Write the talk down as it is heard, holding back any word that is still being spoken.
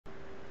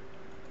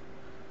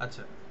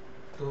আচ্ছা,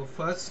 তো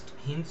ফার্স্ট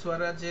হিন্দ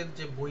স্বরাজের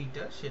যে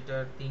বইটা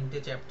সেটার 3টে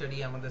চ্যাপ্টারই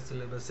আমাদের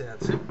সিলেবাসে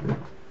আছে।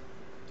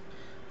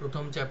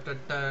 প্রথম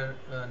চ্যাপ্টারটার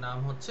নাম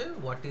হচ্ছে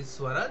হোয়াট ইজ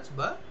স্বরাজ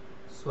বা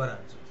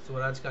স্বরাজ,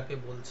 স্বরাজ কাকে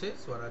বলছে,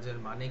 স্বরাজের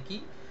মানে কি,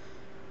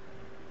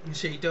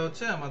 সেইটা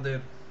হচ্ছে আমাদের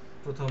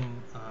প্রথম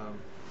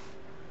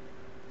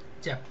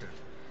চ্যাপ্টার।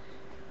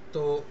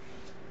 তো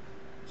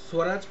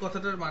স্বরাজ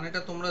কথাটার মানেটা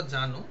তোমরা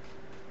জানো,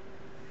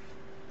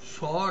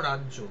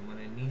 স্বরাজ্য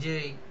মানে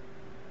নিজেই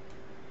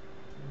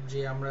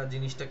যে আমরা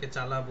জিনিসটাকে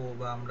চালাবো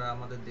বা আমরা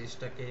আমাদের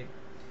দেশটাকে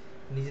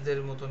নিজেদের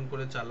মতন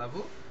করে চালাবো,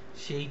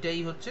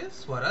 সেইটাই হচ্ছে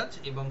স্বরাজ।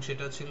 এবং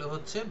সেটা ছিল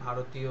হচ্ছে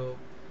ভারতীয়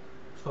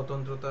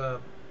স্বতন্ত্রতা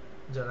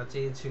যারা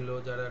চেয়েছিল,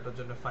 যারা এটার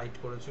জন্য ফাইট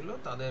করেছিল,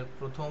 তাদের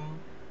প্রথম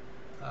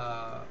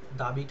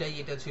দাবিটাই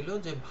এটা ছিল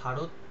যে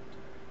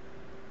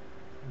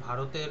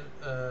ভারতের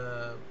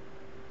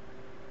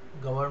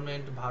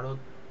গভর্নমেন্ট,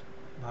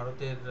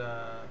 ভারতের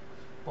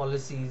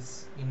পলিসিস,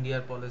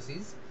 ইন্ডিয়ার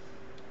পলিসিস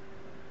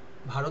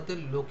ভারতের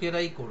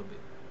লোকেরাই করবে,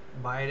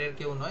 বাইরের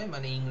কেউ নয়।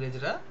 মানে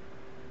ইংরেজরা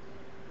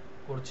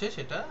করছে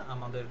সেটা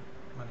আমাদের,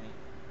 মানে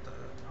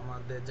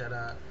আমাদের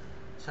যারা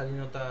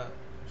স্বাধীনতা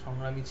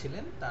সংগ্রামী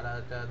ছিলেন তারা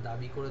এটা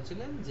দাবি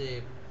করেছিলেন যে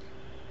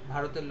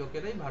ভারতের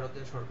লোকেরাই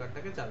ভারতের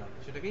সরকারটাকে চালাবে,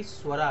 সেটাকেই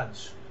স্বরাজ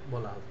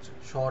বলা হচ্ছে,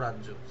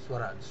 স্বরাজ্য,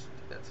 স্বরাজ।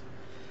 ঠিক আছে,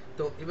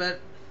 তো এবার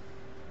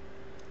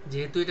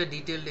যেহেতু এটা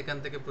ডিটেলড, এখান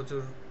থেকে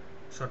প্রচুর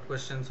শর্ট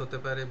কোয়েশ্চেন্স হতে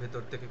পারে,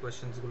 ভেতর থেকে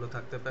কোয়েশ্চেন্সগুলো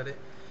থাকতে পারে,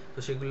 তো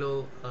সেগুলো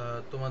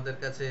তোমাদের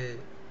কাছে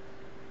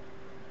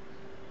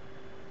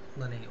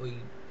মানে ওই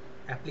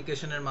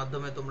অ্যাপ্লিকেশনের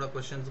মাধ্যমে তোমরা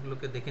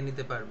কোয়েশ্চেন্সগুলোকে দেখে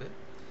নিতে পারবে।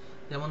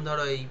 যেমন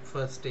ধরো এই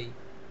ফার্স্টেই,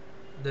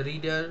 the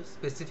reader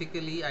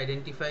specifically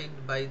identified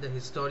by the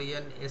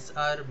historian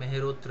S.R.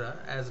 Mehrotra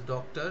as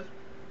Dr.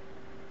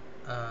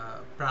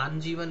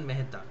 প্রাণজীবন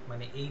Mehta.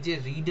 মানে এই যে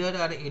রিডার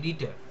আর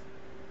এডিটর,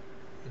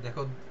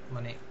 দেখো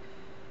মানে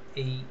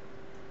এই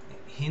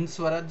হিন্দ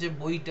স্বরাজ যে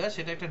বইটা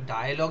সেটা একটা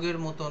ডায়ালগের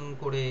মতন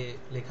করে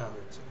লেখা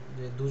হয়েছে,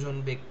 যে দুজন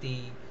ব্যক্তি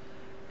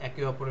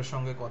একে অপরের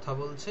সঙ্গে কথা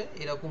বলছে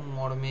এরকম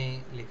মর্মে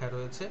লেখা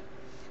রয়েছে।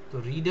 তো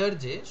রিডার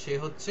যে, সে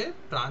হচ্ছে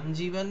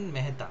প্রাণজীবন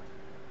মেহতা।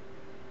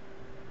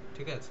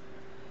 ঠিক আছে,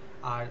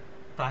 আর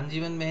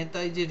প্রাণজীবন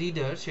মেহতাই যে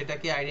রিডার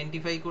সেটাকে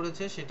আইডেন্টিফাই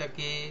করেছে,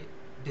 সেটাকে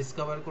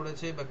ডিসকভার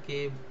করেছে বা কে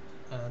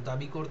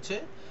দাবি করছে,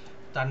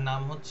 তার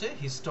নাম হচ্ছে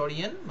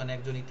হিস্টোরিয়ান, মানে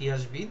একজন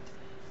ইতিহাসবিদ,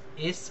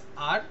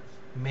 S.R.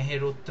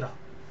 মেহরোত্রা।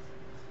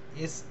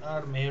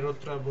 S.R.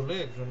 মেহরোত্রা বলে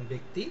একজন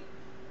ব্যক্তি,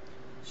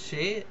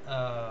 সে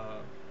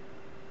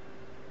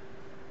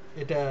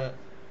এটা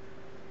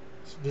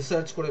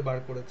রিসার্চ করে বার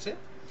করেছে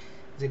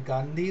যে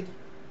গান্ধীর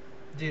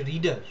যে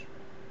রিডার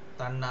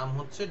তার নাম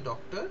হচ্ছে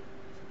ডক্টর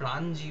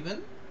প্রাণজীবন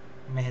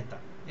মেহতা।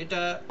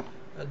 এটা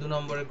 2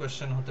 নম্বরের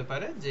কোয়েশ্চেন হতে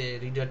পারে যে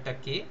রিডারটা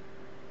কে।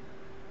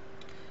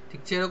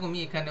 ঠিক সেরকমই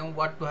এখানেও,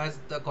 what has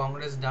the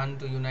Congress done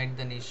to unite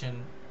the nation,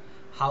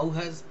 how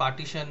has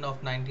partition of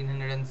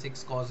 1906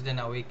 caused an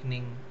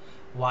awakening,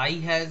 Y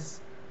has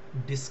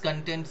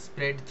discontent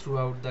spread through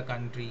out the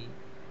country,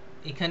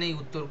 এখানে এই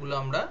উত্তরগুলো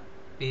আমরা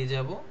পেয়ে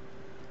যাব।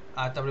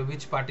 আর তারপরে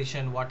উইচ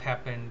পার্টিশন, হোয়াট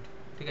হ্যাপেন্ড।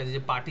 ঠিক আছে,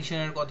 যে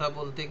পার্টিশনের কথা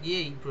বলতে গিয়ে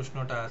এই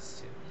প্রশ্নটা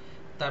আসছে।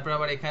 তারপর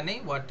আবার এখানে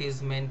what is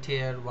meant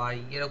here, Y,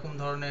 এরকম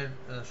ধরনের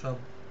সব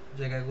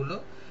জায়গাগুলো।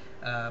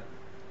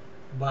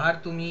 বাহার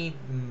তুমি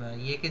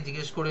ইয়েকে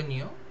জিজ্ঞেস করে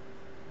নিও,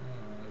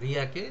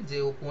 রিয়াকে, যে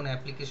ও কোন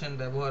অ্যাপ্লিকেশন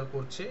ব্যবহার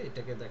করছে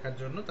এটাকে দেখার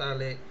জন্য,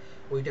 তাহলে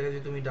ওইটাকে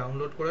যদি তুমি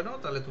ডাউনলোড করে নাও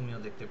তাহলে তুমিও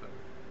দেখতে পাবে।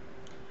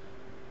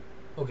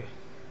 ওকে,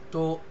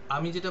 তো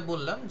আমি যেটা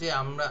বললাম যে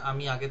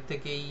আমি আগের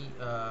থেকেই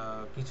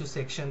কিছু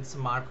সেকশনস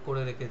মার্ক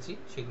করে রেখেছি,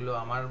 সেগুলো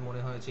আমার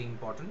মনে হয়েছে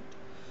ইম্পর্ট্যান্ট।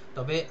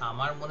 তবে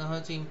আমার মনে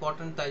হয়েছে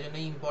ইম্পর্ট্যান্ট তাই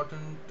জন্যই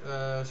ইম্পর্ট্যান্ট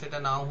সেটা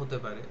নাও হতে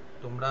পারে।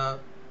 তোমরা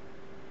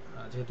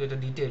যেহেতু এটা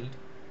ডিটেলড,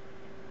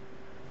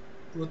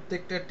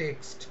 প্রত্যেকটা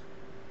টেক্সট,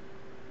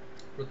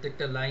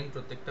 প্রত্যেকটা লাইন,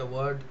 প্রত্যেকটা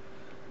ওয়ার্ড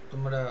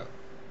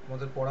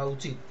তোমাদের পড়া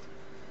উচিত,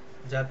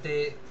 যাতে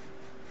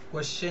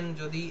কোয়েশ্চেন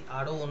যদি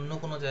আরও অন্য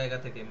কোনো জায়গা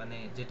থেকে, মানে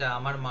যেটা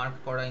আমার মার্ক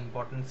করা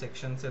ইম্পর্টেন্ট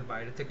সেকশনসের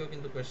বাইরে থেকেও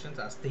কিন্তু কোয়েশ্চেন্স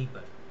আসতেই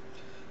পারে।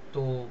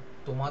 তো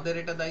তোমাদের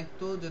এটা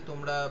দায়িত্ব যে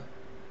তোমরা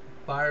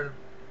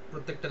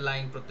প্রত্যেকটা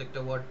লাইন, প্রত্যেকটা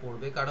ওয়ার্ড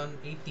পড়বে, কারণ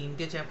এই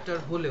 3টে চ্যাপ্টার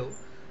হলেও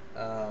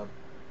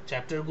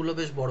চ্যাপ্টারগুলো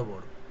বেশ বড়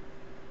বড়।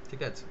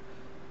 ঠিক আছে,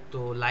 তো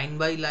লাইন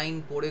বাই লাইন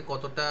পড়ে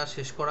কতটা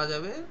শেষ করা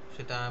যাবে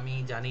সেটা আমি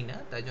জানি না,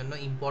 তাই জন্য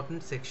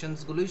ইম্পর্টেন্ট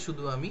সেকশনসগুলোই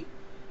শুধু আমি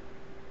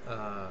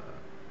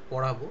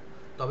পড়াবো।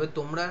 তবে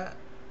তোমরা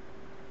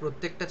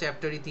প্রত্যেকটা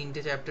চ্যাপ্টারই,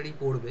 3টে চ্যাপ্টারই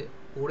পড়বে,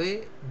 পড়ে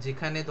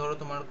যেখানে ধরো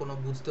তোমার কোনো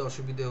বুঝতে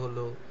অসুবিধে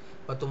হলো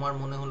বা তোমার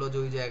মনে হলো যে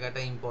ওই জায়গাটা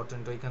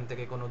ইম্পর্টেন্ট, ওইখান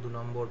থেকে কোনো 2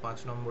 নম্বর 5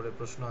 নম্বরের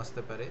প্রশ্ন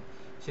আসতে পারে,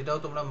 সেটাও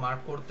তোমরা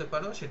মার্ক করতে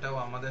পারো, সেটাও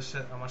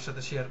আমার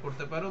সাথে শেয়ার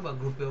করতে পারো বা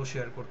গ্রুপেও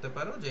শেয়ার করতে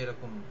পারো যে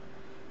এরকম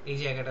এই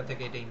জায়গাটা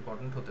থেকে এটা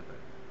ইম্পর্টেন্ট হতে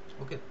পারে।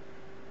 ওকে,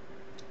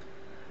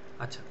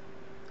 আচ্ছা,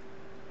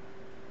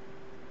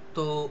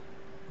 তো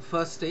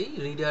ফার্স্টেই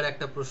রিডার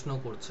একটা প্রশ্ন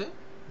করছে,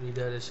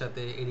 রিডারের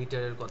সাথে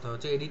এডিটারের কথা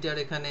হচ্ছে। এডিটার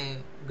এখানে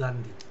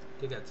গান্ধী।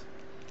 ঠিক আছে,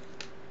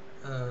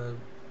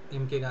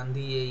 এম কে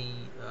গান্ধী এই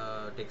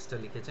টেক্সটটা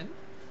লিখেছেন।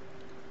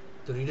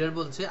 তো রিডার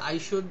বলছে, I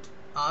should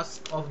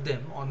ask of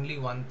them only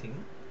one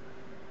thing,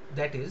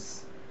 that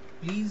is,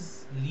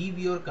 please leave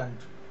your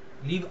country,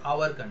 leave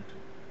our country.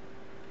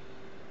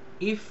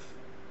 If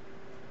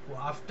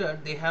after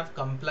they have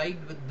complied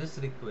with this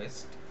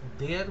request,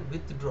 their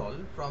withdrawal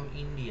from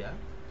India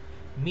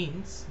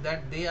means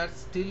that they are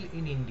still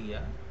in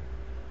India,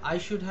 I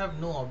should have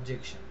no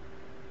objection.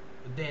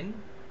 Then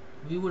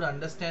we would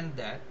understand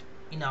that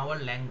in our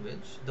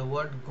language the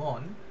word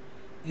gone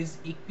is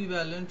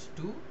equivalent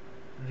to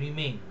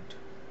remained.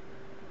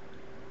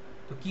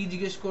 তো কি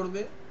জিজ্ঞেস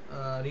করবে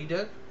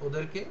reader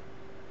ওদেরকে,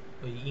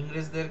 ওই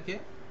ইংরেজদেরকে,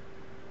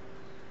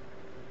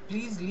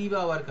 please live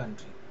our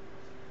country.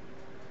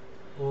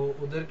 ও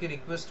ওদেরকে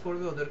request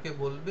করবে, ওদেরকে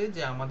বলবে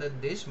যে আমাদের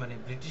দেশ, মানে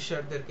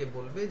ব্রিটিশারদেরকে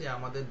বলবে যে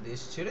আমাদের দেশ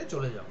ছেড়ে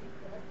চলে যাও।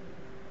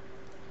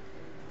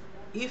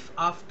 If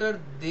after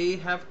they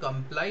have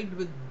complied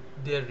with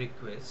their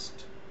request,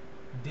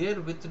 their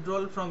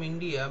withdrawal from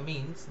India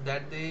means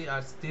that they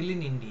are still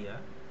in India,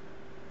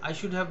 I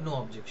should have no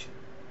objection.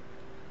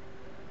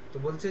 তো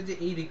বলছে যে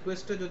এই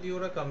রিকোয়েস্টটা যদি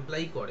ওরা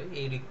কমপ্লাই করে,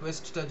 এই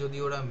রিকোয়েস্টটা যদি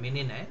ওরা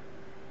মেনে নেয়,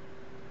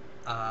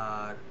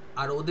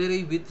 আর ওদের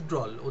এই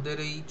উইথড্রল, ওদের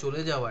এই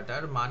চলে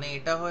যাওয়াটার মানে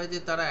এটা হয় যে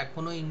তারা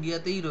এখনো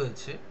ইন্ডিয়াতেই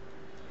রয়েছে,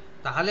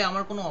 তাহলে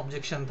আমার কোনো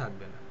অবজেকশন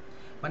থাকবে না।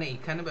 মানে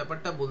এখানে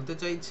ব্যাপারটা বলতে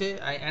চাইছে,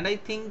 অ্যান্ড আই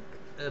থিঙ্ক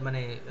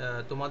মানে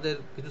তোমাদের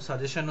কিছু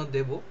সাজেশনও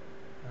দেব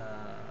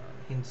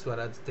হিন্দ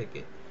স্বরাজ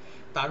থেকে।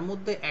 তার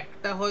মধ্যে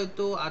একটা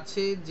হয়তো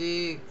আছে যে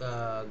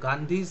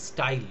Gandhi's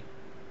style,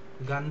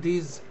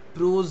 Gandhi's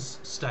pros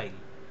style.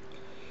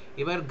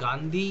 এবার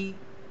গান্ধী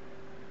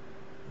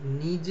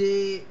নিজে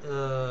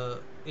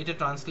এটা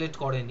ট্রান্সলেট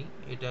করেনি,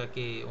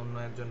 এটাকে অন্য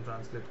একজন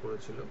ট্রান্সলেট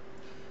করেছিল।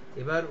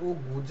 এবার ও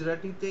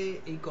গুজরাটিতে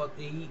এই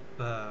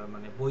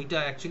মানে বইটা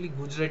অ্যাকচুয়ালি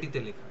গুজরাটিতে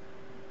লেখা।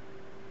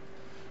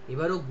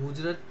 এবার ও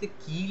গুজরাটিতে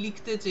কি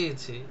লিখতে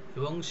চেয়েছে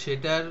এবং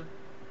সেটার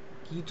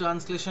কি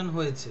ট্রান্সলেশন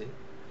হয়েছে,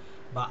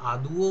 বা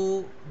আদৌ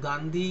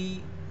গান্ধী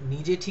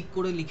নিজে ঠিক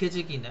করে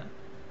লিখেছে কিনা,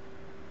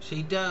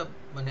 সেইটা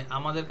মানে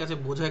আমাদের কাছে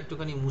বোঝা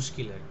একটুখানি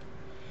মুশকিল আর কি।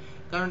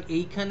 কারণ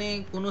এইখানে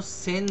কোনো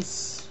সেন্স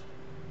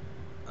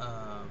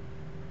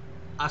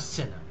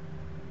আসছে না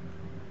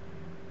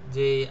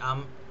যে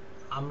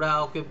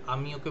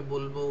আমি ওকে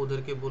বলবো,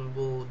 ওদেরকে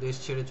বলবো দেশ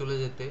ছেড়ে চলে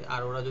যেতে,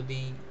 আর ওরা যদি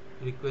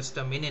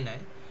রিকোয়েস্টটা মেনে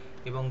নেয়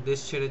এবং দেশ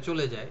ছেড়ে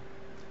চলে যায়,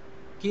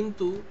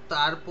 কিন্তু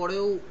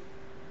তারপরেও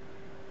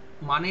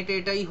মানেটা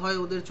এটাই হয়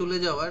ওদের চলে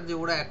যাওয়ার যে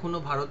ওরা এখনো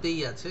ভারতেই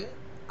আছে,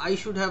 I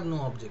should have no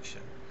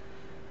objection.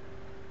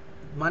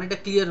 মানেটা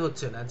ক্লিয়ার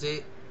হচ্ছে না যে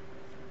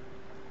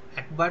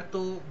একবার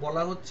তো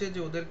বলা হচ্ছে যে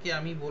ওদেরকে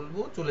আমি বলবো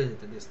চলে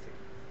যেতে দেশ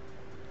থেকে,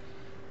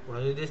 ওরা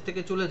যদি দেশ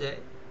থেকে চলে যায়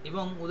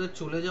এবং ওদের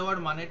চলে যাওয়ার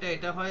মানেটা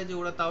এটা হয় যে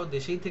ওরা তাও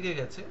দেশেই থেকে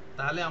গেছে,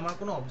 তাহলে আমার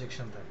কোনো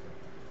অবজেকশন থাকবে।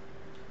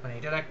 মানে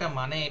এটার একটা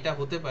মানে এটা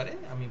হতে পারে,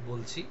 আমি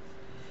বলছি।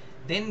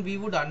 Then we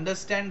would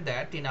understand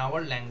that in our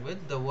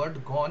language the word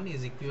gone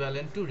is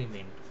equivalent to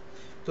remain.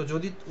 তো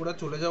যদি ওরা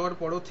চলে যাওয়ার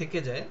পরও থেকে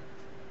যায়,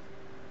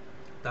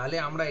 তাহলে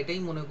আমরা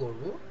এটাই মনে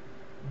করব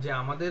যে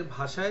আমাদের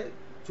ভাষায়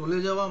চলে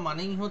যাওয়া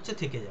মানেই হচ্ছে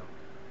থেকে যাওয়া,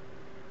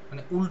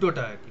 মানে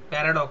উল্টোটা আর কি,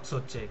 প্যারাডক্স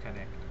হচ্ছে এখানে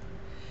একটা।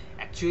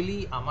 অ্যাকচুয়ালি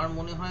আমার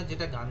মনে হয়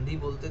যেটা গান্ধী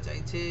বলতে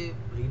চাইছে,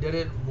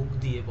 রিডারের মুখ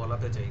দিয়ে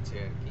বলাতে চাইছে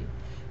আর কি,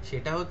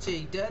 সেটা হচ্ছে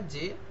এইটা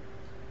যে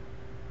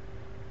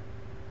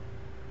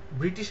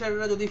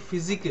ব্রিটিশাররা যদি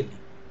ফিজিক্যালি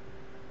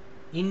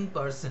ইন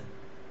পার্সন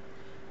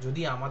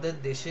যদি আমাদের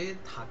দেশে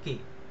থাকে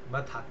বা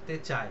থাকতে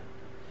চায়,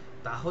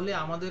 তাহলে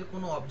আমাদের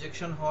কোনো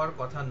অবজেকশন হওয়ার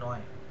কথা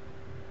নয়।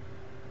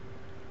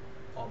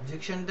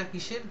 অবজেকশনটা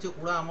কিসের? যে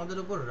ওরা আমাদের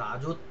উপর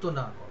রাজত্ব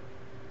না করে,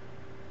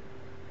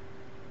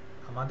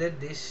 আমাদের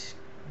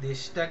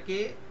দেশটাকে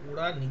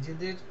ওরা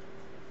নিজেদের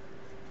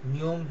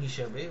নিয়ম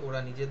হিসেবে, ওরা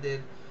নিজেদের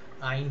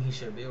আইন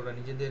হিসেবে, ওরা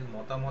নিজেদের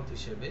মতামত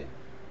হিসেবে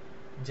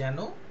যেন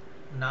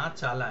না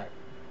চালায়।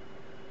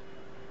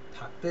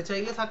 থাকতে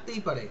চাইলে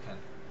থাকতেই পারে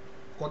এখানে,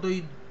 কতই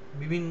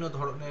বিভিন্ন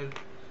ধরনের,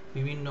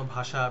 বিভিন্ন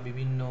ভাষা,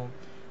 বিভিন্ন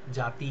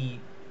জাতি,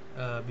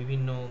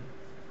 বিভিন্ন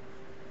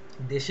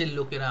দেশের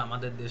লোকেরা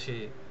আমাদের দেশে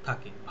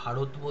থাকে।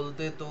 ভারত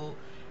বলতে তো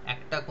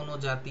একটা কোনো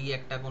জাতি,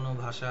 একটা কোনো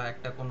ভাষা,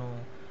 একটা কোনো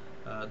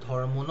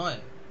ধর্ম নয়।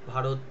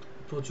 ভারত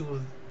প্রচুর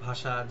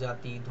ভাষা,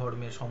 জাতি,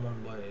 ধর্মের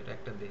সমন্বয়ের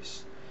একটা দেশ।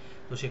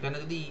 তো সেখানে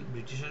যদি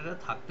ব্রিটিশাররা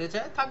থাকতে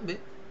চায় থাকবে,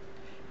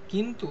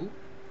 কিন্তু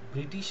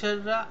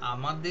ব্রিটিশাররা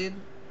আমাদের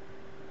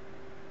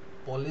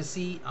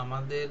পলিসি,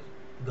 আমাদের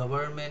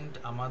গভর্নমেন্ট,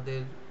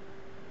 আমাদের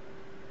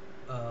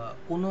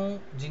কোনো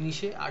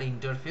জিনিসে আর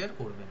ইন্টারফেয়ার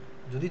করবে না।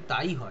 যদি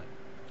তাই হয়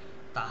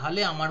তাহলে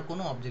আমার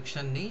কোনো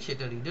অবজেকশন নেই,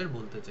 সেটা রিডার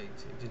বলতে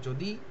চাইছে যে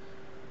যদি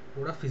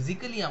ওরা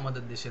ফিজিক্যালি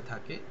আমাদের দেশে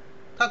থাকে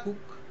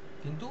থাকুক,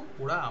 কিন্তু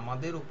ওরা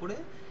আমাদের উপরে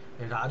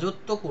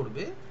রাজত্ব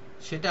করবে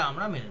সেটা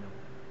আমরা মেনে নেব।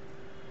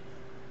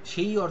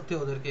 সেই অর্থে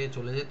ওদেরকে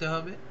চলে যেতে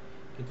হবে,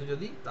 কিন্তু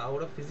যদি তা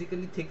ওরা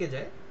ফিজিক্যালি থেকে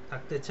যায়,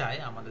 থাকতে চায়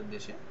আমাদের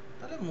দেশে,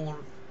 তাহলে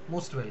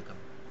মোস্ট ওয়েলকাম।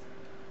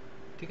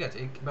 ঠিক আছে,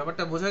 এই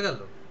ব্যাপারটা বোঝা গেল?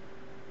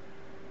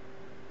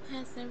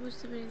 হ্যাঁ স্যার,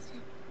 বুঝতে পেরেছি।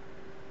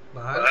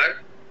 বাহার?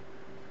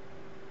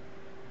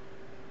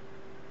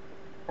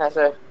 হ্যাঁ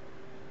স্যার।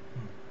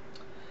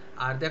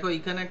 আর দেখো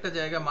এখানে একটা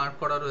জায়গা মার্ক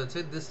করা রয়েছে,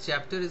 this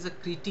chapter is a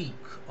critic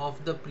of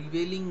the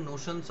prevailing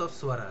notions of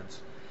স্বরাজ।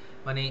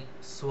 মানে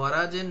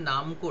স্বরাজের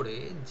নাম করে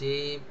যে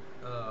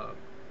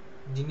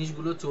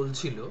জিনিসগুলো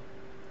চলছিল,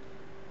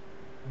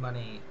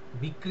 মানে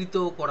বিকৃত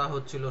করা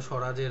হচ্ছিল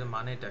স্বরাজের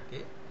মানেটাকে,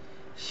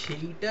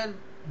 সেইটার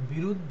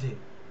বিরুদ্ধে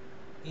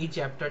এই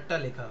চ্যাপ্টারটা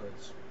লেখা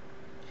হয়েছে।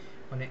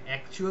 মানে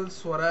অ্যাকচুয়াল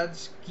স্বরাজ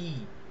কি,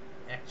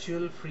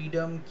 অ্যাকচুয়াল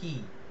ফ্রিডম কি,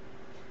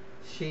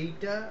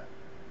 সেইটা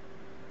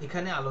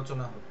এখানে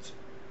আলোচনা হচ্ছে।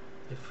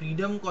 যে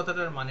ফ্রিডম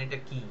কথাটার মানেটা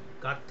কি,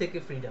 কার থেকে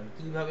ফ্রিডম,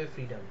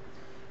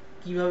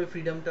 কিভাবে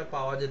ফ্রিডমটা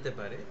পাওয়া যেতে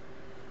পারে,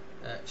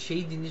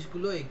 সেই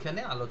জিনিসগুলো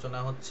এখানে আলোচনা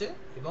হচ্ছে।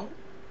 এবং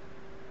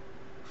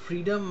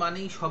ফ্রিডম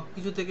মানেই সব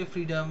কিছু থেকে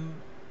ফ্রিডম,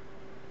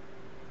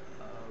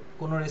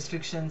 কোনো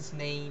রেস্ট্রিকশনস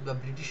নেই, বা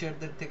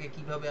ব্রিটিশারদের থেকে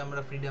কিভাবে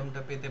আমরা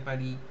ফ্রিডমটা পেতে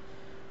পারি,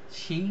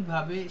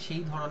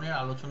 সেই ধরনের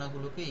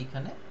আলোচনাগুলোকে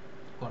এইখানে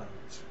করা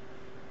হচ্ছে।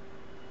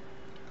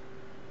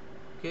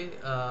 ওকে,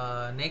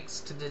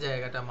 নেক্সট যে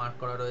জায়গাটা মার্ক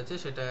করা রয়েছে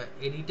সেটা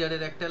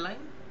এডিটারের একটা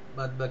লাইন,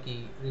 বাদ বাকি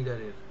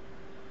রিডারের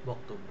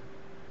বক্তব্য।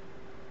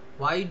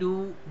 Why do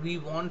we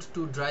want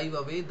to drive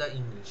away the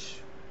English?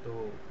 তো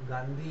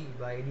গান্ধী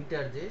বা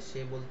এডিটার সে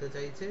বলতে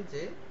চাইছে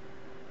যে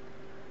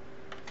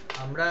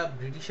আমরা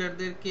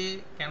ব্রিটিশারদেরকে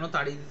কেন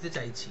তাড়িয়ে দিতে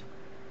চাইছি,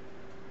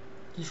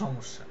 কি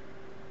সমস্যা।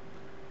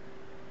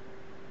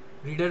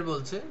 রিডার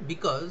বলছে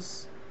বিকজ,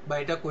 বা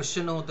এটা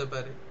কোয়েশ্চেনও হতে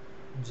পারে,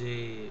 যে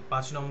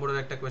 5 নম্বরের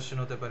একটা কোয়েশ্চেন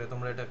হতে পারে,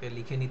 তোমরা এটাকে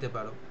লিখে নিতে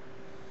পারো,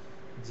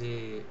 যে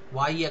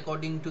why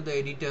according to the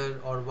editor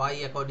or why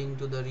according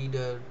to the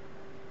reader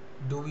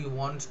do we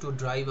want to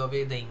drive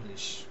away the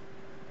English?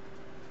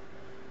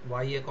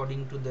 Why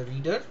according to the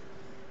reader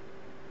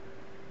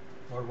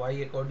or why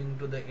according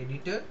to the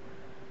editor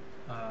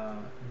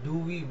do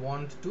we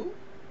want to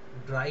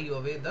drive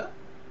away the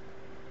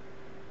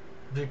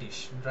British,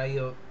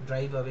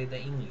 drive away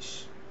the English?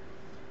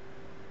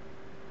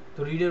 তো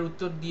reader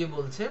উত্তর দিয়ে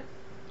বলছে,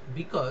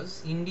 because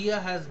India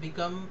has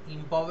become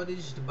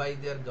impoverished by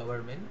their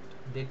government,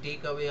 they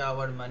take away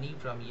our money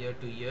from year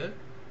to year,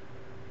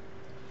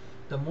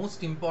 the most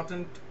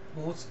important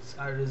posts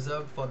are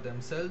reserved for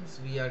themselves,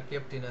 we are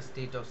kept in a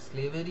state of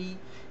slavery,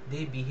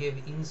 they behave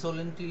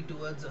insolently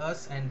towards us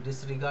and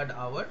disregard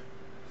our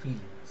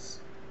feelings.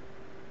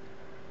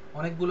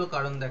 অনেকগুলো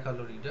কারণ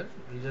দেখালো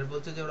reader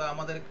বলছে যে ওরা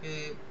আমাদেরকে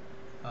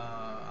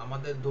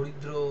আমাদের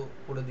দরিদ্র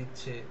করে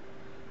দিচ্ছে,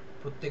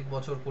 প্রত্যেক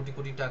বছর কোটি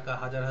কোটি টাকা,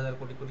 হাজার হাজার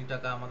কোটি কোটি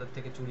টাকা আমাদের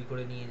থেকে চুরি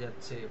করে নিয়ে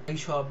যাচ্ছে,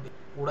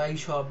 ওরাই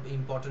সব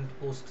ইম্পর্টেন্ট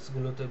পোস্টস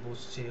গুলোতে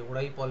বসছে,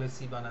 ওরাই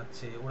পলিসি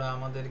বানাচ্ছে, ওরা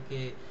আমাদেরকে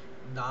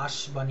দাস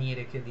বানিয়ে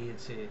রেখে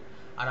দিয়েছে,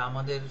 আর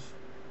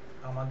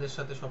আমাদের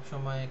সাথে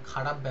সবসময়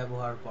খারাপ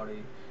ব্যবহার করে,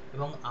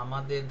 এবং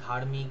আমাদের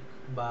ধার্মিক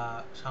বা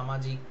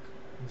সামাজিক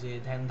যে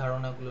ধ্যান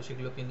ধারণাগুলো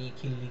সেগুলোকে নিয়ে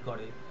খিল্লি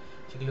করে,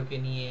 সেগুলোকে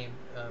নিয়ে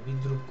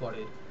বিদ্রুপ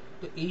করে।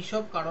 তো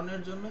এইসব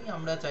কারণের জন্যই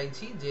আমরা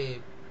চাইছি যে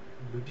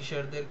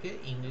ব্রিটিশারদেরকে,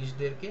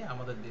 ইংলিশদেরকে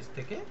আমাদের দেশ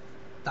থেকে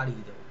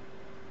তাড়িয়ে দেব।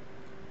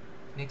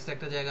 নেক্সট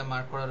একটা জায়গা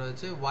মার্ক করা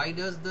রয়েছে, why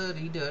does the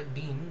reader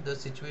deem the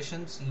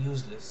situations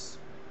useless?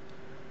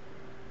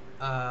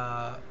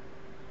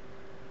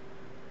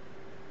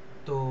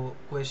 তো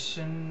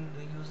কোয়েশ্চেন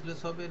ইউজলেস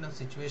হবে না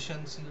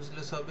সিচুয়েশনস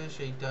ইউজলেস হবে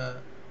সেইটা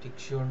ঠিক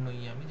শিওর নই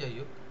আমি, যাই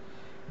হোক।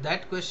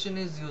 That question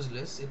is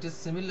useless. It is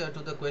similar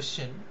to the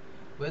question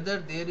whether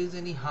there is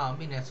any harm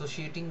in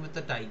associating with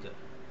a tiger.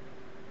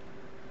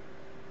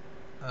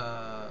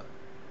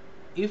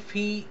 If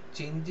he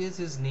changes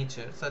his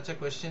nature, such a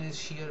question is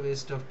sheer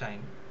waste of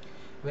time.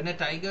 When a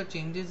tiger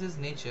changes his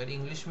nature,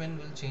 Englishmen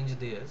will change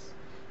theirs.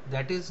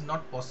 That is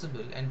not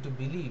possible, and to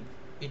believe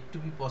it to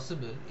be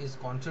possible is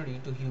contrary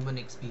to human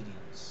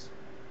experience.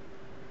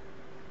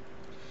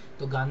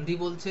 তো গান্ধী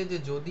বলছে যে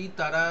যদি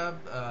তারা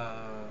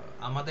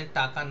আমাদের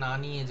টাকা না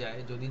নিয়ে যায়,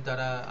 যদি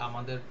তারা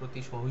আমাদের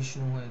প্রতি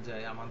সহিষ্ণু হয়ে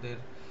যায়, আমাদের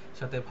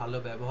সাথে ভালো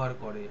ব্যবহার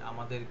করে,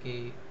 আমাদেরকে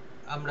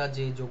আমরা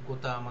যে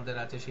যোগ্যতা আমাদের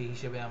আছে সেই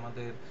হিসেবে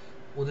আমাদের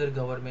ওদের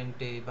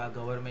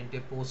গভর্নমেন্টে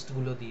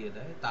পোস্টগুলো দিয়ে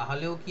দেয়,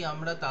 তাহলেও কি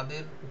আমরা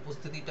তাদের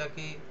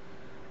উপস্থিতিটাকে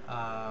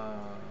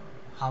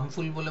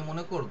হার্মফুল বলে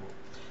মনে করব?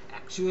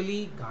 অ্যাকচুয়ালি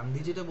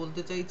গান্ধী যেটা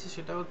বলতে চাইছে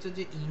সেটা হচ্ছে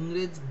যে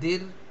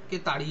ইংরেজদেরকে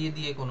তাড়িয়ে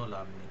দিয়ে কোনো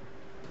লাভ নেই,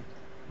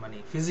 মানে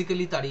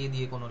ফিজিক্যালি তাড়িয়ে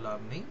দিয়ে কোনো লাভ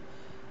নেই,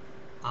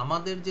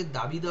 আমাদের যে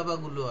দাবি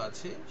দাবাগুলো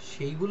আছে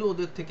সেইগুলো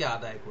ওদের থেকে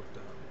আদায় করতে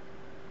হবে।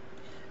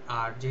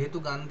 আর যেহেতু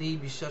গান্ধী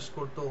বিশ্বাস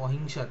করতো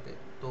অহিংসাতে,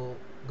 তো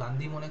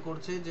গান্ধী মনে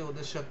করছে যে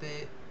ওদের সাথে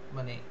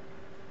মানে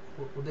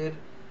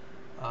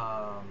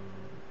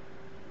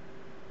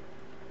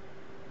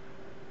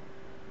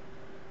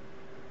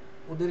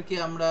ওদেরকে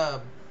আমরা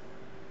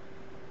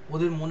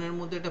ওদের মনের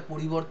মধ্যে একটা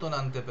পরিবর্তন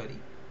আনতে পারি,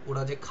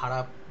 ওরা যে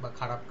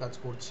খারাপ কাজ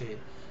করছে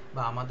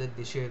বা আমাদের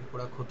দেশের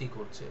ওরা ক্ষতি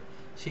করছে,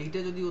 সেইটা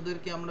যদি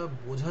ওদেরকে আমরা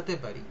বোঝাতে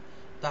পারি,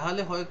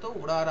 তাহলে হয়তো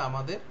ওরা আর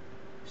আমাদের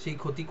সেই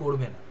ক্ষতি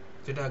করবে না,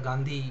 যেটা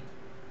গান্ধী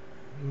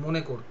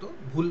মনে করতো,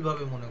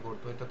 ভুলভাবে মনে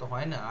করতো, এটা তো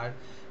হয় না। আর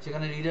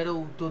সেখানে রিডারও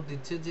উত্তর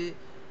দিচ্ছে যে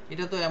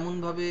এটা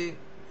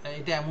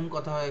এমন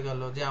কথা হয়ে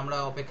গেল যে আমরা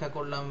অপেক্ষা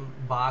করলাম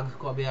বাঘ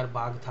কবে আর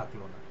বাঘ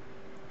থাকলো না,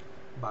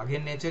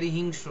 বাঘের নেচারই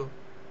হিংস্র,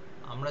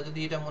 আমরা যদি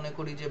এটা মনে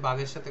করি যে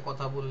বাঘের সাথে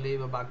কথা বললে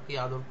বা বাঘকে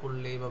আদর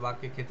করলে বা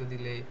বাঘকে খেতে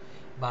দিলে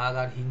বাঘ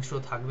আর হিংস্র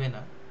থাকবে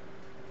না,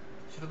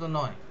 সেটা তো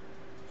নয়।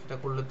 সেটা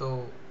করলে তো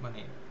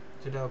মানে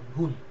সেটা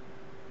ভুল।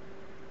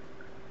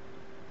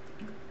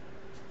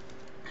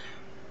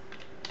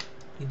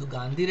 কিন্তু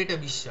গান্ধীর এটা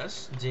বিশ্বাস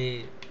যে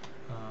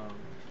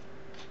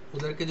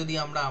ওদেরকে যদি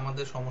আমরা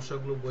আমাদের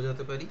সমস্যাগুলো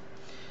বোঝাতে পারি,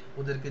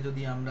 ওদেরকে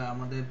যদি আমরা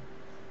আমাদের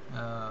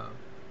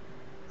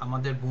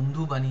আমাদের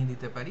বন্ধু বানিয়ে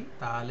দিতে পারি,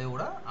 তাহলে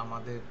ওরা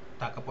আমাদের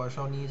টাকা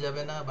পয়সাও নিয়ে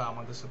যাবে না বা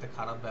আমাদের সাথে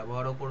খারাপ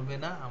ব্যবহারও করবে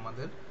না,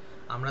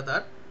 আমরা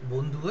তার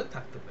বন্ধু হয়ে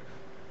থাকতে পারি।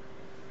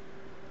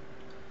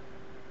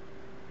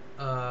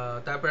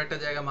 তারপর একটা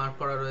জায়গা মার্ক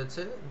করা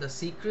রয়েছে, the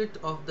secret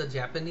of the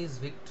Japanese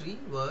victory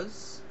ওয়াজ,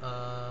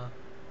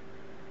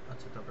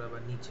 আচ্ছা তারপর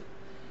আবার নিচে,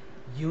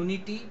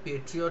 unity,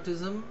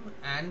 patriotism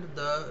and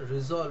the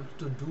resolve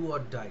to do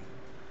or die.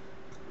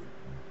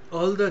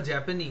 All the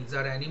Japanese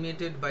are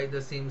animated by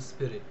the same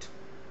spirit.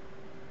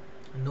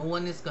 No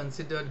one is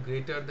considered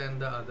greater than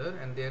the other,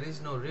 and there is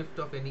no rift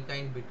of any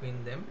kind between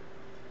them.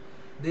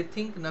 They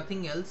think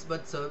nothing else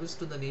but service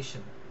to the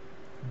nation.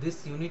 This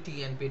unity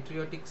and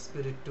patriotic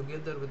spirit,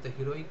 together with a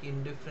heroic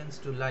indifference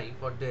to life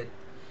or death,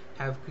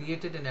 have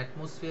created an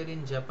atmosphere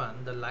in Japan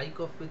the like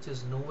of which is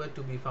nowhere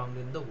to be found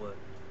in the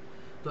world.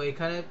 তো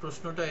এখানে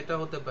প্রশ্নটা এটা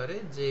হতে পারে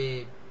যে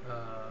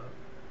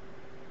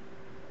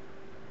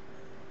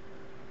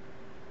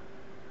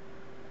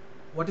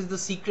what is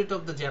the secret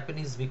of the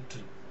Japanese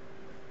victory?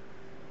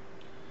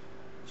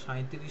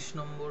 37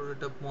 নম্বর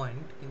এটা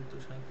point, কিন্তু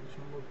 37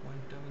 নম্বর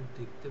পয়েন্টটা আমি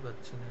দেখতে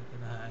পাচ্ছি না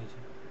এখানে। হ্যাঁ, এই যে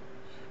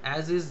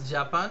as is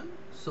Japan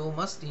so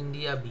must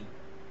India B.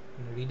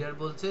 Reader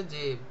বলছে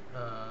যে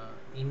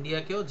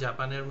ইন্ডিয়াকেও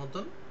জাপানের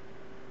মতন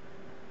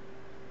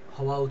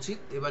হওয়া উচিত।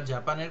 এবার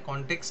জাপানের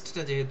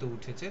কনটেক্সটটা যেহেতু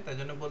উঠেছে, তাই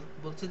জন্য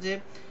বলছে যে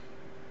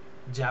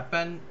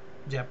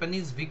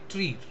জাপানিজ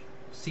ভিক্টরির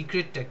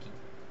সিক্রেটটা কি,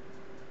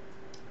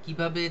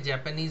 কিভাবে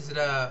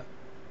জাপানিজরা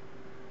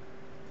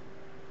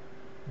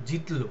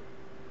জিতলো,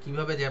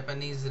 কিভাবে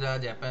জাপানিজরা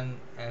Japan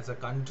as a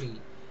country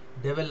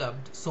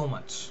developed so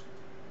much.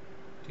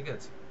 ঠিক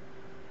আছে,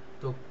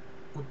 তো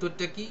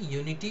উত্তরটা কি,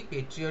 unity,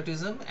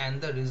 patriotism and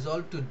the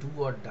resolve to do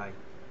or die.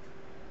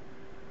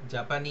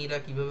 জাপানিরা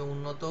কিভাবে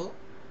উন্নত,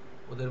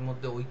 ওদের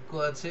মধ্যে ঐক্য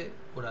আছে,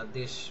 ওরা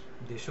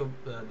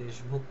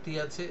দেশভক্তি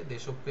আছে,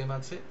 দেশপ্রেম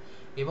আছে,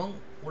 এবং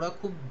ওরা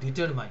খুব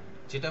ডিটারমাইন্ড,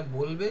 যেটা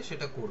বলবে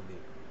সেটা করবে,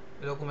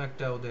 এরকম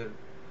একটা ওদের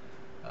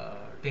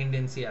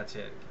টেন্ডেন্সি আছে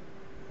আর কি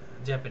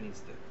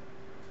জাপানিজদের।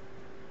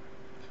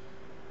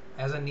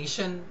 অ্যাজ আ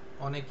নেশন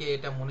অনেকে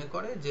এটা মনে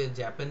করে যে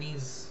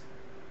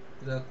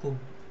জাপানিজরা খুব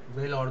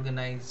ওয়েল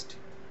অর্গানাইজড,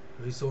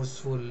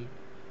 রিসোর্সফুল,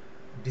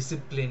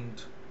 ডিসিপ্লিনড,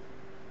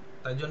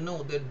 তাই জন্য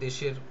ওদের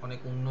দেশের অনেক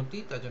উন্নতি,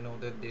 তাই জন্য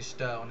ওদের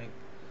দেশটা অনেক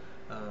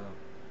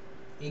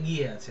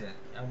এগিয়ে আছে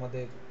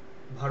আমাদের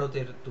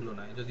ভারতের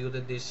তুলনায়। যদি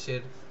ওদের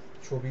দেশের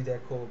ছবি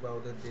দেখো বা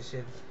ওদের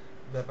দেশের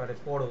ব্যাপারে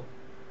পড়ো,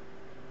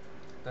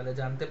 তাহলে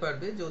জানতে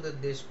পারবে যে ওদের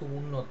দেশ খুব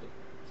উন্নত,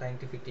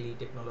 সায়েন্টিফিক্যালি,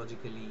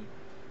 টেকনোলজিক্যালি,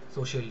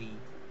 সোশ্যালি,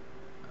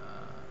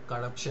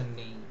 কারাপশন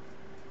নেই।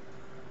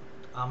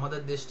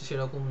 আমাদের দেশটা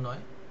সেরকম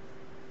নয়,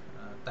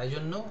 তাই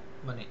জন্য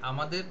মানে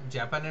আমাদের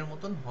জাপানের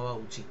মতন হওয়া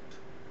উচিত,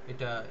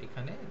 এটা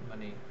এখানে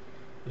মানে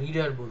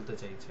রিডার বলতে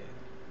চাইছে।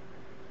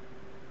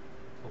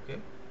 ওকে,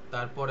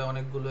 তারপরে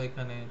অনেকগুলো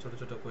এখানে ছোট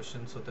ছোট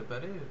কোয়েশ্চেন্স হতে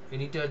পারে,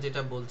 এডিটর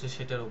যেটা বলছে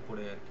সেটার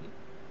উপরে আর কি।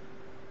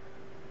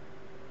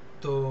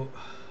 তো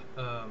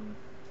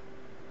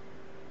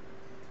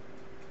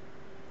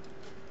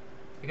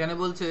এখানে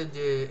বলছে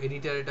যে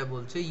এডিটর এটা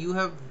বলছে,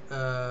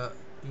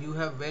 you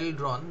have well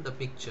drawn the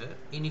picture.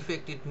 In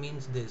effect it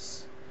means this,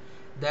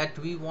 that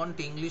we want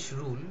English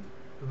rule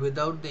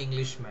without the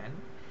Englishman.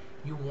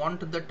 You want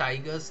the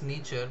tiger's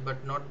nature but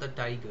not the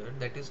tiger.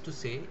 That is to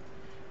say,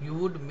 you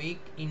would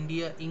make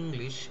India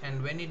English, and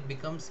when it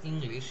becomes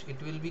English it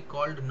will be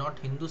called not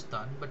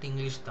Hindustan but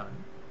Englistan.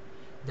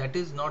 That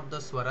is not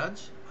the Swaraj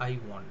I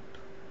want.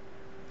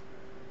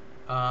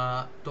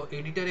 তো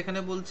editor এখানে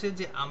বলছে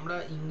যে আমরা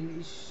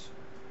English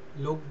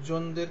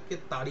লোকজনদেরকে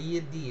তাড়িয়ে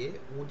দিয়ে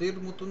ওদের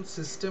মতন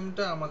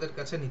সিস্টেমটা আমাদের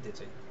কাছে নিতে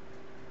চাই,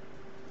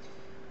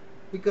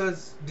 বিকজ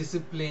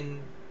ডিসিপ্লিন,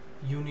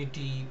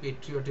 ইউনিটি,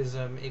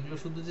 পেট্রিয়টিজম এগুলো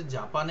শুধু যে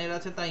জাপানের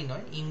আছে তাই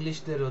নয়,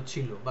 ইংলিশদেরও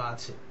ছিল বা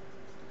আছে।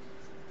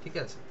 ঠিক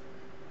আছে,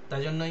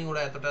 তাই জন্যই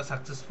ওরা এতটা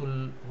সাকসেসফুল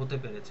হতে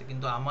পেরেছে।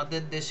 কিন্তু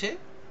আমাদের দেশে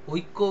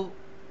ঐক্য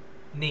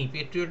নেই,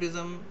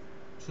 পেট্রিয়টিজম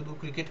শুধু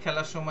ক্রিকেট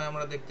খেলার সময়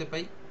আমরা দেখতে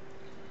পাই,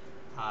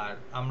 আর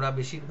আমরা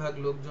বেশিরভাগ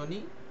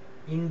লোকজনই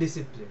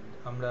ইনডিসিপ্লিন।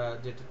 আমরা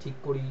যেটা ঠিক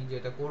করি,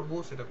 যেটা করব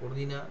সেটা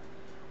করি না,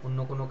 অন্য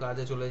কোনো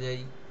কাজে চলে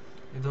যাই।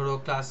 ধরো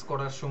ক্লাস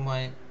করার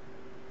সময়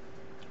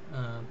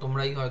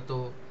তোমরাই হয়তো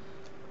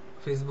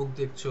ফেসবুক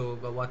দেখছো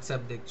বা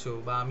হোয়াটসঅ্যাপ দেখছো,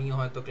 বা আমি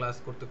হয়তো ক্লাস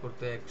করতে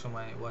করতে এক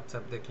সময়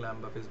হোয়াটসঅ্যাপ দেখলাম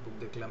বা ফেসবুক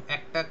দেখলাম।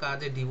 একটা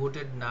কাজে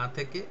ডিভোটেড না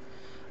থেকে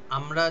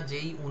আমরা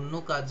যেই অন্য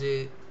কাজে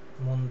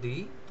মন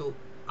দিই, তো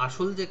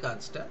আসল যে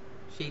কাজটা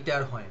সেইটা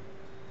আর হয় না।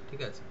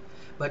 ঠিক আছে,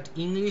 বাট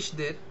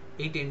ইংলিশদের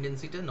এই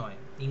টেন্ডেন্সিটা নয়।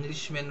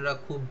 ইংলিশম্যানরা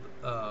খুব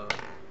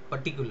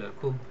পার্টিকুলার,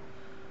 খুব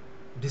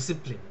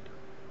ডিসিপ্লিনড,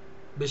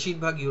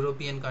 বেশিরভাগ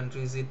ইউরোপিয়ান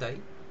কান্ট্রিজই তাই।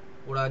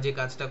 ওরা যে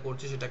কাজটা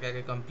করছে সেটাকে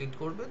আগে কমপ্লিট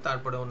করবে,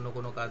 তারপরে অন্য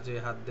কোনো কাজে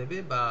হাত দেবে,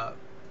 বা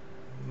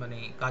মানে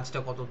কাজটা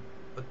কত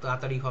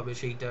তাড়াতাড়ি হবে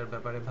সেইটার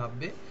ব্যাপারে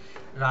ভাববে,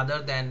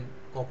 রাদার দ্যান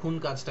কখন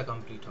কাজটা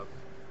কমপ্লিট হবে।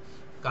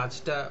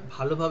 কাজটা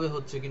ভালোভাবে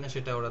হচ্ছে কিনা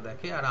সেটা ওরা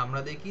দেখে, আর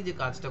আমরা দেখি যে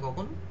কাজটা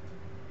কখন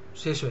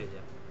শেষ হয়ে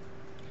যায়।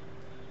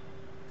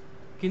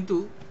 কিন্তু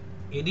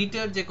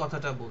এডিটর যে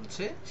কথাটা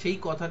বলছে সেই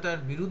কথাটার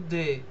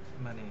বিরুদ্ধে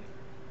মানে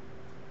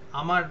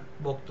আমার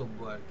বক্তব্য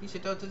আর কি,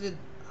 সেটা হচ্ছে যে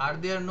আর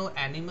there no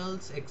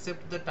animals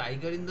except the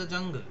tiger in the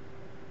jungle,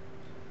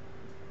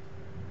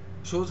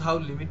 shows how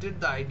limited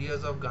the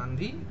ideas of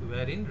Gandhi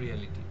were in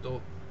reality. তো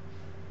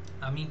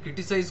আমি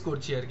ক্রিটিসাইজ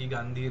করছি আর কি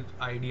গান্ধীর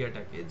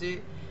আইডিয়াটাকে, যে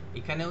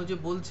এখানেও যে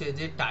বলছে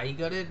যে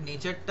টাইগারের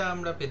নেচারটা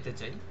আমরা পেতে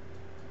চাই,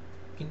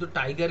 কিন্তু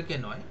টাইগারকে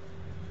নয়,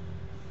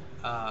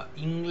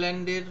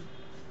 ইংল্যান্ডের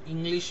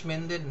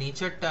ইংলিশম্যানদের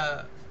নেচারটা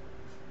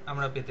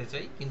আমরা পেতে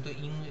চাই, কিন্তু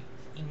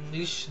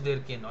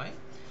ইংলিশদেরকে নয়।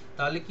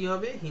 তাহলে কি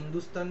হবে,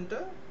 হিন্দুস্তানটা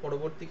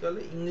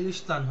পরবর্তীকালে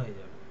ইংলিশস্তান হয়ে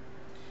যাবে।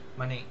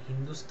 মানে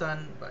হিন্দুস্তান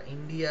বা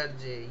ইন্ডিয়ার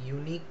যে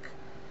ইউনিক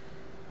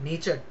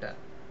নেচারটা,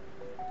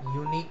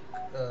 ইউনিক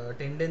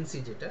টেন্ডেন্সি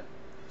যেটা,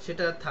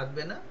 সেটা আর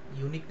থাকবে না,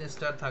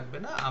 ইউনিকনেসটা আর থাকবে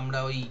না। আমরা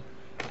ওই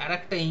আর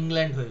একটা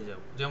ইংল্যান্ড হয়ে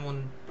যাব। যেমন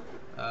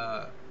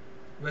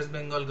ওয়েস্ট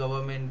বেঙ্গল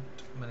গভর্নমেন্ট,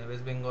 মানে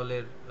ওয়েস্ট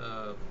বেঙ্গলের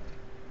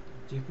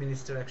চিফ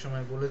মিনিস্টার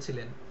একসময়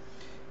বলেছিলেন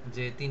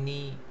যে তিনি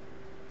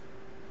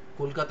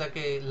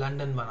কলকাতাকে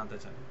লন্ডন বানাতে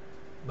চান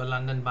বা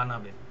লন্ডন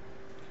বানাবেন,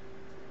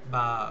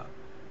 বা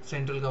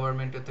সেন্ট্রাল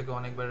গভর্নমেন্টের থেকে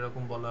অনেকবার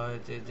এরকম বলা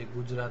হয়েছে যে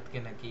গুজরাটকে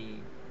নাকি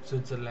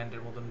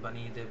সুইজারল্যান্ডের মতন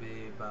বানিয়ে দেবে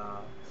বা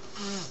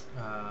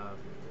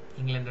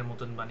ইংল্যান্ডের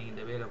মতন বানিয়ে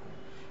দেবে, এরকম।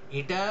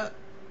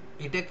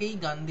 এটাকেই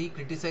গান্ধী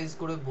ক্রিটিসাইজ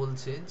করে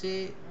বলছে যে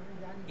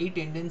এই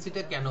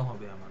টেন্ডেন্সিটা কেন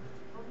হবে আমাদের,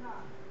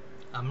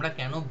 আমরা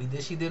কেন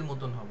বিদেশিদের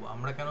মতন হব,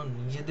 আমরা কেন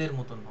নিজেদের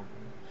মতন হব।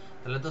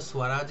 তাহলে তো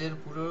স্বরাজের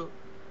পুরো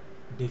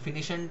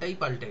ডেফিনিশনটাই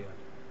পাল্টে গেল,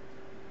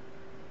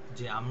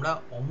 যে আমরা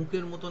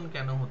অমুকের মতন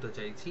কেন হতে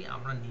চাইছি,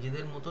 আমরা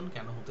নিজেদের মতন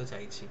কেন হতে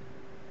চাইছি।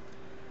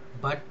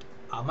 বাট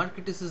আমার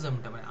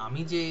ক্রিটিসিজমটা, মানে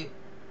আমি যে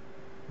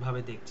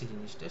ভাবে দেখছি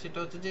জিনিসটা, সেটা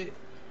হচ্ছে যে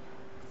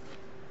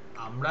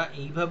আমরা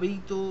এইভাবেই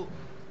তো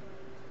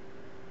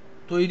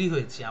তৈরি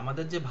হয়েছি।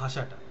 আমাদের যে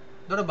ভাষাটা,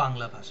 ধরো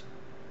বাংলা ভাষা,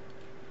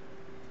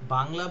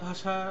 বাংলা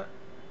ভাষা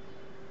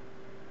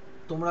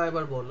তোমরা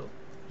এবার বলো,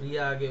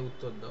 রিয়া আগে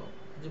উত্তর দাও,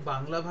 যে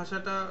বাংলা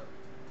ভাষাটা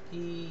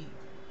কি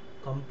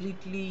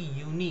কমপ্লিটলি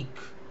ইউনিক?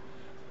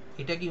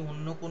 এটা কি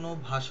অন্য কোনো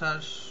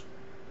ভাষার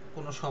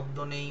কোনো শব্দ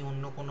নেই,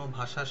 অন্য কোনো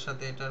ভাষার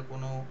সাথে এটার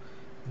কোনো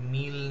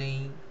মিল নেই,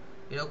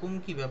 এরকম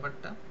কি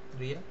ব্যাপারটা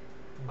রিয়া,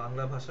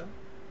 বাংলা ভাষা?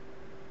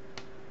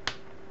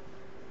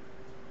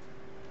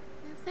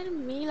 স্যার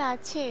মিল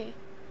আছে।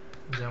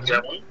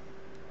 যেমন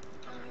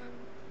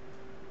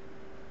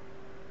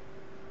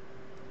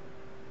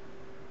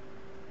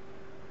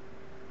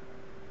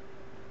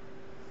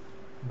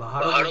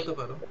বাহারও বলতে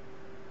পারো।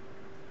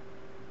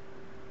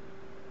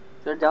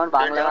 যেমন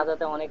বাংলা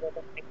ভাষাতে অনেক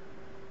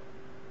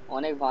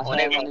অনেক ভাষা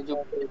মানে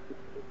যুক্ত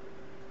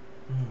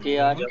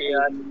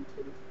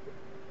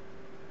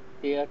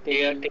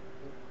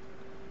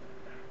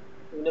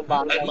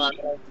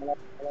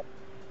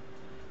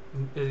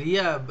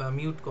রিয়া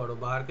মিউট করো,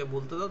 বাহারকে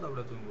বলতে দাও,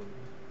 তারপরে তুমি বলবে।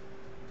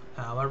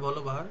 হ্যাঁ, আবার বলো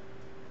বাহার।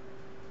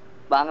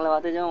 বাংলা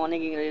ভাষায় যেমন অনেক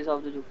ইংরেজি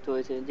শব্দ যুক্ত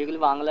হয়েছে, যেগুলো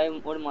বাংলায়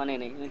ওর মানে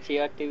নেই।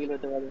 চেয়ার টেবিল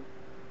হতে পারে,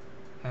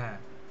 হ্যাঁ,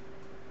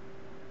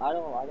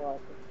 আরো আরো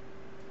আছে।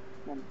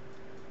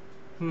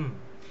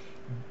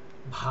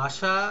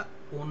 ভাষা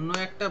অন্য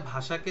একটা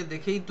ভাষাকে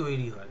দেখেই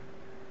তৈরি হয়।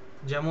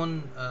 যেমন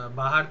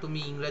বাহার তুমি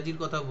ইংরাজির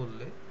কথা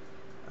বললে,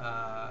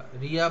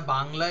 রিয়া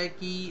বাংলায়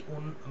কি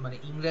মানে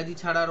ইংরাজি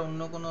ছাড়ার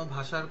অন্য কোনো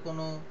ভাষার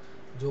কোনো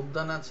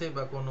যোগদান আছে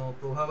বা কোনো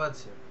প্রভাব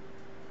আছে?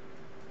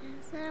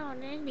 স্যার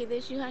অনেক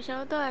বিদেশি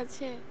ভাষাও তো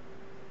আছে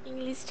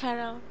ইংলিশ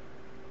ছাড়াও।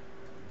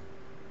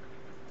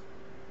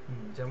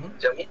 যেমন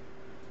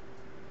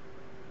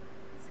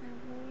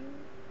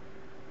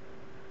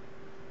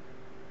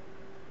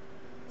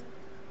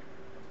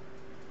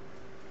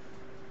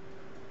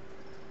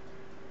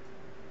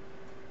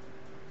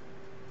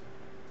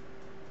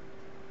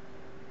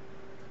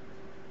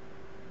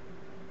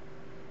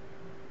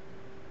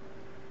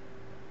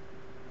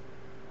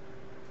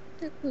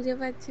খুঁজে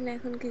পাচ্ছি না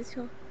এখন কিছু।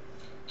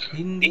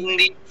 হিন্দি,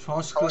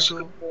 সংস্কৃত,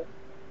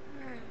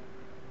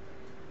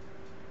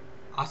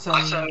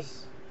 আসামিজ,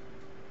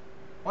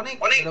 অনেক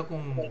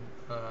এরকম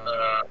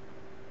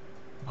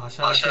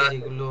ভাষা আছে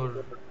যেগুলোর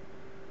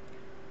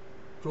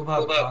প্রভাব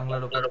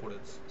বাংলার উপর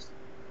পড়েছে।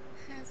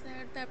 হ্যাঁ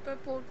স্যার, তারপর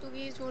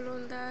পর্তুগিজ,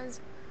 ওলন্দাজ,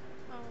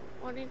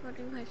 অনেক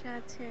অনেক ভাষা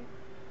আছে।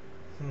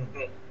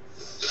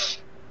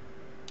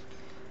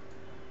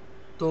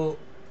 তো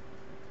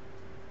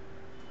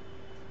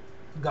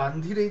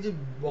গান্ধীর এই যে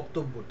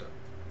বক্তব্যটা,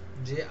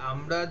 যে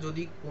আমরা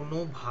যদি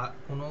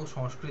কোনো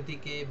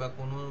সংস্কৃতিকে বা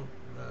কোনো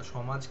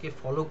সমাজকে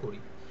ফলো করি,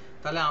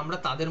 তাহলে আমরা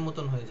তাদের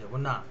মতন হয়ে যাব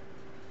না।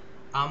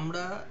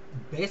 আমরা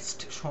বেস্ট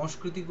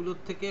সংস্কৃতিগুলোর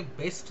থেকে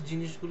বেস্ট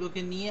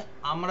জিনিসগুলোকে নিয়ে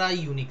আমরা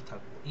ইউনিক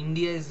থাকবো।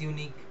 India is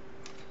unique,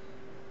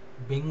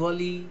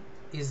 Bengali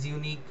is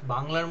unique,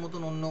 বাংলার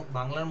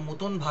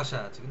মতন ভাষা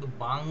আছে, কিন্তু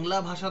বাংলা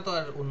ভাষা তো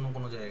আর অন্য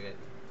কোনো জায়গায়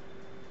নেই।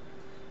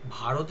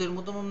 ভারতের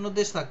মতন অন্য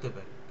দেশ থাকতে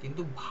পারে,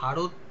 কিন্তু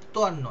ভারত তো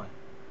আর নয়।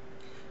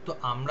 তো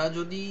আমরা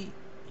যদি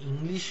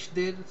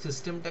ইংলিশদের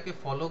সিস্টেমটাকে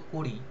ফলো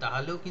করি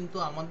তাহলেও কিন্তু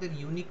আমাদের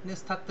ইউনিকনেস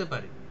থাকতে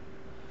পারে।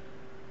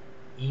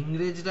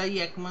 ইংরেজরাই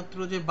একমাত্র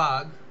যে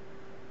বাঘ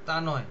তা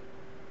নয়,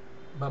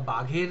 বা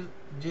বাঘের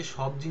যে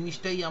সব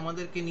জিনিসটাই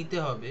আমাদেরকে নিতে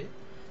হবে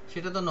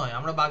সেটা তো নয়।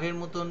 আমরা বাঘের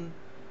মতন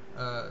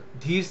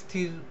ধীর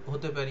স্থির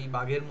হতে পারি,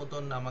 বাঘের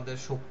মতন আমাদের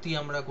শক্তি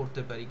আমরা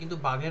করতে পারি, কিন্তু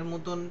বাঘের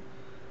মতন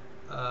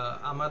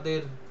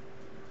আমাদের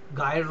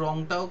গায়ের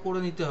রংটাও করে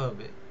নিতে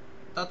হবে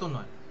তা তো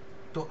নয়।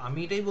 তো আমি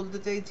এটাই বলতে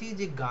চাইছি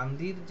যে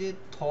গান্ধীর যে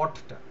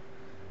থটটা,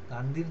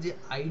 গান্ধীর যে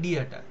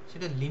আইডিয়াটা,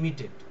 সেটা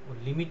লিমিটেড, ও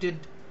লিমিটেড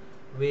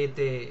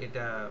ওয়েতে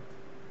এটা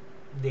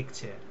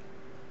দেখছে আর কি।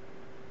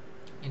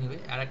 এনিওয়ে,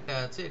 আর একটা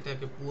আছে,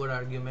 এটাকে পুয়ার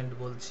আর্গুমেন্ট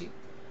বলছি।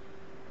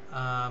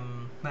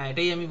 না,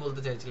 এটাই আমি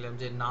বলতে চাইছিলাম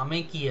যে নামে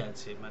কি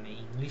আছে, মানে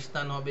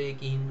ইংলিশস্তান হবে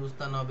কি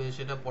হিন্দুস্তান হবে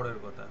সেটা পরের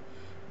কথা,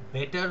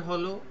 বেটার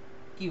হলো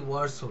কি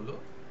ওয়ার্স হলো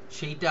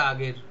সেইটা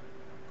আগের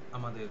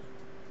আমাদের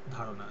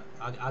ধারণা,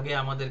 আগে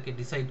আমাদেরকে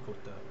ডিসাইড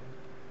করতে হবে।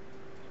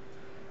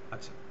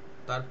 আচ্ছা,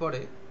 তারপরে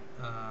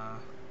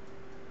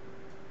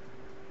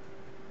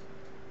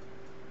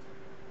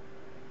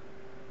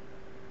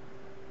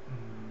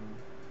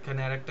এখানে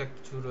আর একটা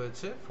কিছু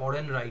রয়েছে,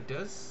 ফরেন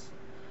রাইটার্স।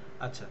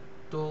 আচ্ছা,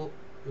 তো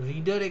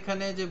রিডার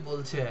এখানে যে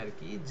বলছে আর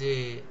কি যে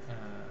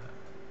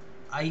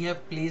I have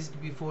placed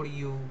before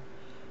you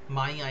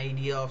my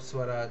idea of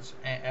Swaraj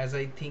as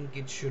I think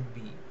it should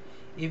be.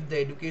 If the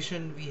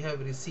education we have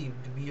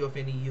received be of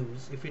any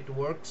use, if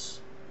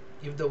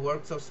the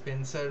works of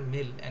Spencer,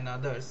 Mill and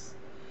others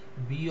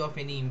be of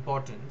any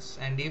importance,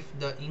 and if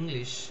the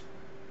English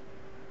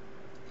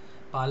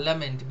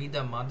Parliament be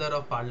the mother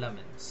of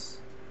parliaments,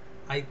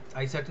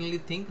 I certainly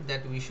think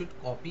that we should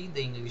copy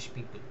the English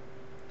people.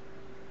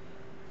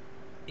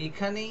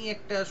 এখানেই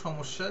একটা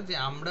সমস্যা যে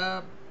আমরা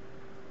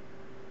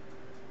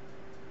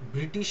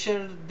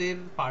ব্রিটিশারদের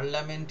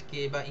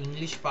পার্লামেন্টকে বা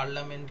English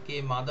পার্লামেন্টকে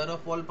mother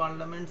of all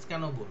parliaments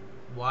কেন বলবো?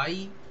 Y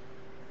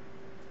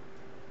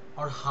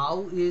or how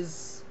is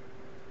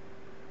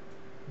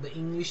the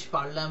English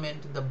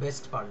parliament the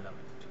best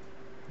parliament,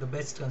 the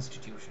best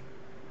constitution?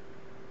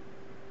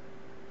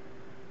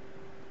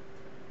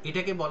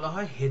 এটাকে বলা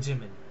হয়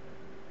হেজেমনি,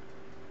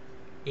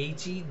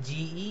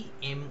 HEGEMONY,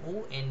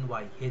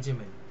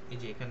 হেজেমনি। এই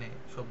যে এখানে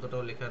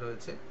শব্দটাও লেখা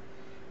রয়েছে,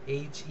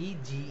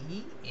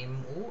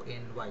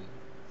 HEGEMONY।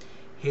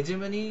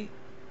 হেজেমনি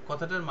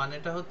কথাটার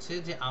মানেটা হচ্ছে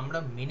যে আমরা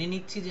মেনে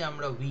নিচ্ছি যে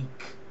আমরা উইক,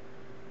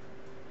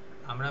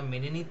 আমরা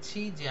মেনে নিচ্ছি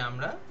যে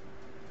আমরা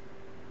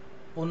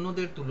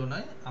অন্যদের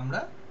তুলনায় আমরা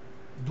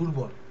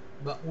দুর্বল,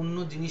 বা অন্য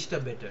জিনিসটা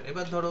বেটার।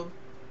 এবার ধরো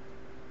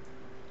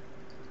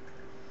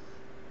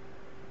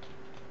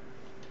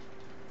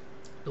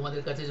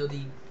তোমাদের কাছে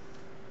যদি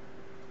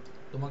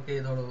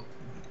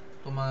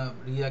তোমার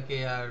রিয়াকে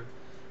আর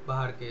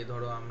বাহারকে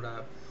ধরো আমরা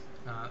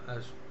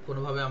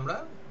কোনোভাবে আমরা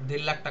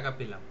 1.5 লাখ টাকা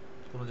পেলাম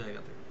কোনো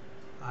জায়গা থেকে,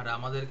 আর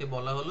আমাদেরকে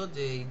বলা হলো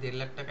যে এই 1.5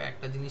 লাখ টাকা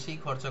একটা জিনিসেই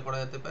খরচা করা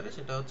যেতে পারে,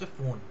 সেটা হচ্ছে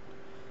ফোন,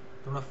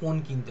 তোমরা ফোন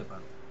কিনতে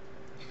পারো।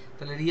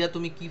 তাহলে রিয়া,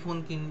 তুমি কি ফোন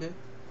কিনবে?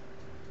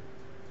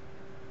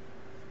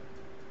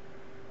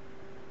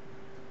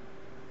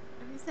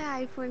 আমি স্যার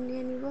আইফোন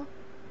নিয়ে নিব।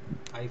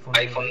 আইফোন।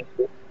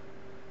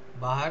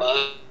 বাহার?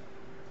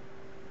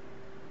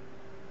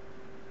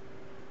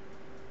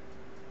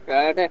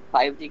 একটা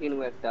 5G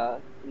কিনবো, একটা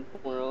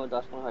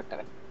 10-15 হাজার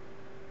টাকা।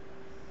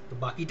 তো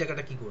বাকি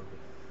টাকাটা কি করবে?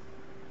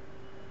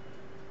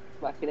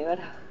 বাকি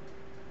টাকাটা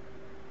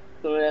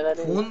কোনো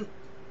জায়গাতে ফোন?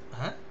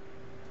 হ্যাঁ,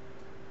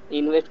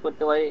 ইনভেস্ট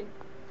করতে পারি।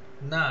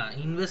 না,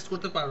 ইনভেস্ট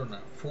করতে পারো না,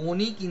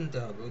 ফোনই কিনতে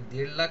হবে। ওই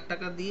 1.5 লাখ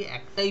টাকা দিয়ে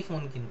একটাই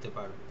ফোন কিনতে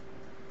পারবে।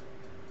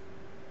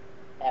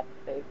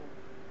 একটাই ফোন?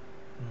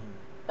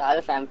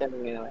 তাহলে স্যামসাং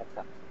নিয়ে নেবো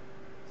একটা।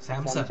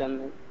 স্যামসাং?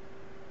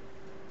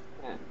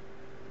 হ্যাঁ।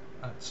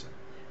 আচ্ছা,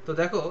 তো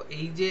দেখো,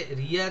 এই যে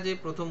রিয়া যে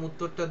প্রথম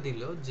উত্তরটা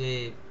দিল যে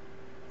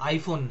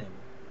আইফোন নেব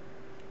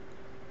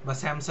বা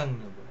স্যামসাং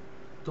নেব,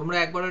 তোমরা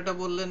একবার এটা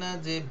বললে না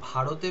যে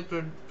ভারতে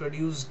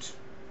প্রডিউসড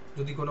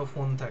যদি কোনো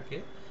ফোন থাকে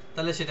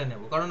তাহলে সেটা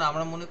নেব? কারণ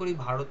আমরা মনে করি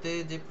ভারতে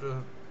যে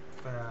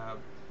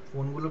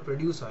ফোনগুলো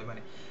প্রডিউস হয়,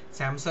 মানে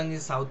Samsung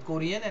is south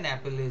Korean and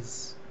Apple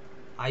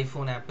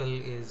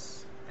is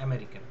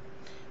American.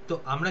 তো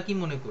আমরা কি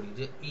মনে করি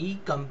যে এই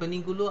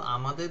কোম্পানিগুলো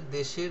আমাদের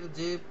দেশের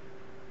যে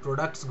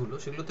প্রোডাক্টসগুলো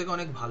সেগুলো থেকে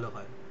অনেক ভালো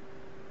হয়,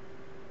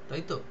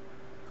 তাই তো?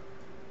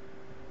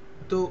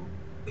 তো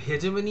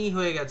হেজেমনি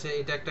হয়ে গেছে,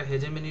 এটা একটা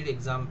হেজেমনির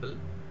এক্সাম্পল,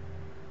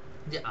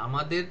 যে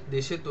আমাদের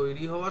দেশে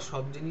তৈরি হওয়া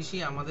সব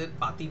জিনিসই আমাদের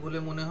পাতি বলে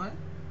মনে হয়,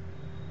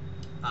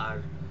 আর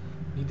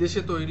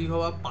বিদেশে তৈরি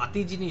হওয়া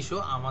পাতি জিনিসও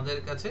আমাদের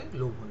কাছে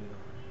লোভনীয়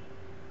হয়,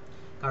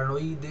 কারণ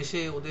ওই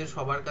দেশে ওদের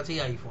সবার কাছেই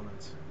আইফোন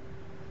আছে,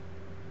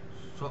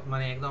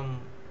 মানে একদম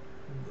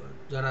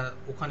যারা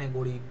ওখানে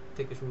গরিব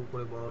থেকে শুরু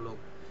করে বড় লোক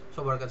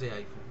সবার কাছে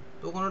আইফোন,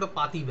 তো ওখানে ওটা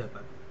পাতি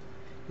ব্যাপার।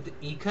 কিন্তু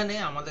এখানে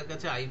আমাদের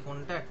কাছে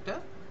আইফোনটা একটা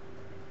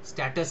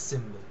স্ট্যাটাস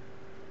সিম্বল।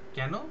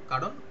 কেন?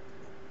 কারণ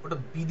ওটা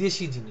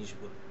বিদেশি জিনিস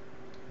বলে।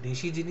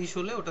 দেশি জিনিস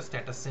হলে ওটা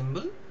স্ট্যাটাস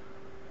সিম্বল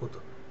হতো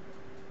না।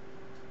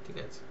 ঠিক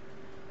আছে,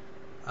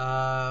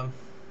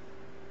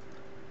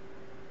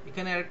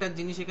 এখানে আরেকটা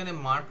জিনিস এখানে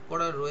মার্ক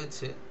করা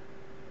রয়েছে,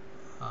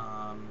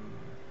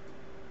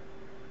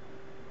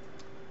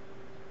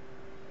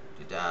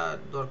 এটা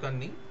দরকার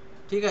নেই।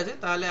 ঠিক আছে,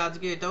 তাহলে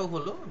আজকে এটাও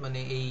হলো, মানে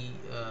এই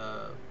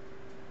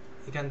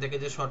এখান থেকে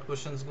যে শর্ট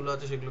কোশ্চেন্স গুলো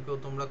আছে সেগুলোকেও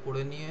তোমরা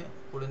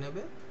করে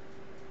নেবে,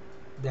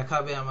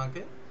 দেখাবে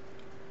আমাকে।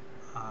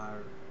 আর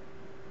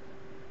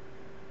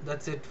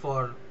দ্যাটস ইট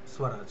ফর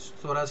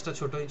স্বরাজটা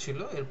ছোটই ছিল,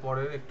 এর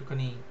পরের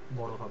একটুখানি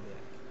বড় হবে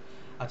আর কি।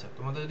 আচ্ছা,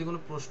 তোমাদের যদি কোনো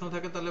প্রশ্ন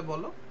থাকে তাহলে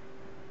বলো।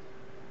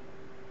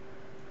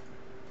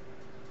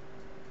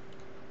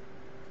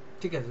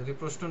 ঠিক আছে, যদি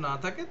প্রশ্ন না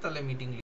থাকে তাহলে মিটিং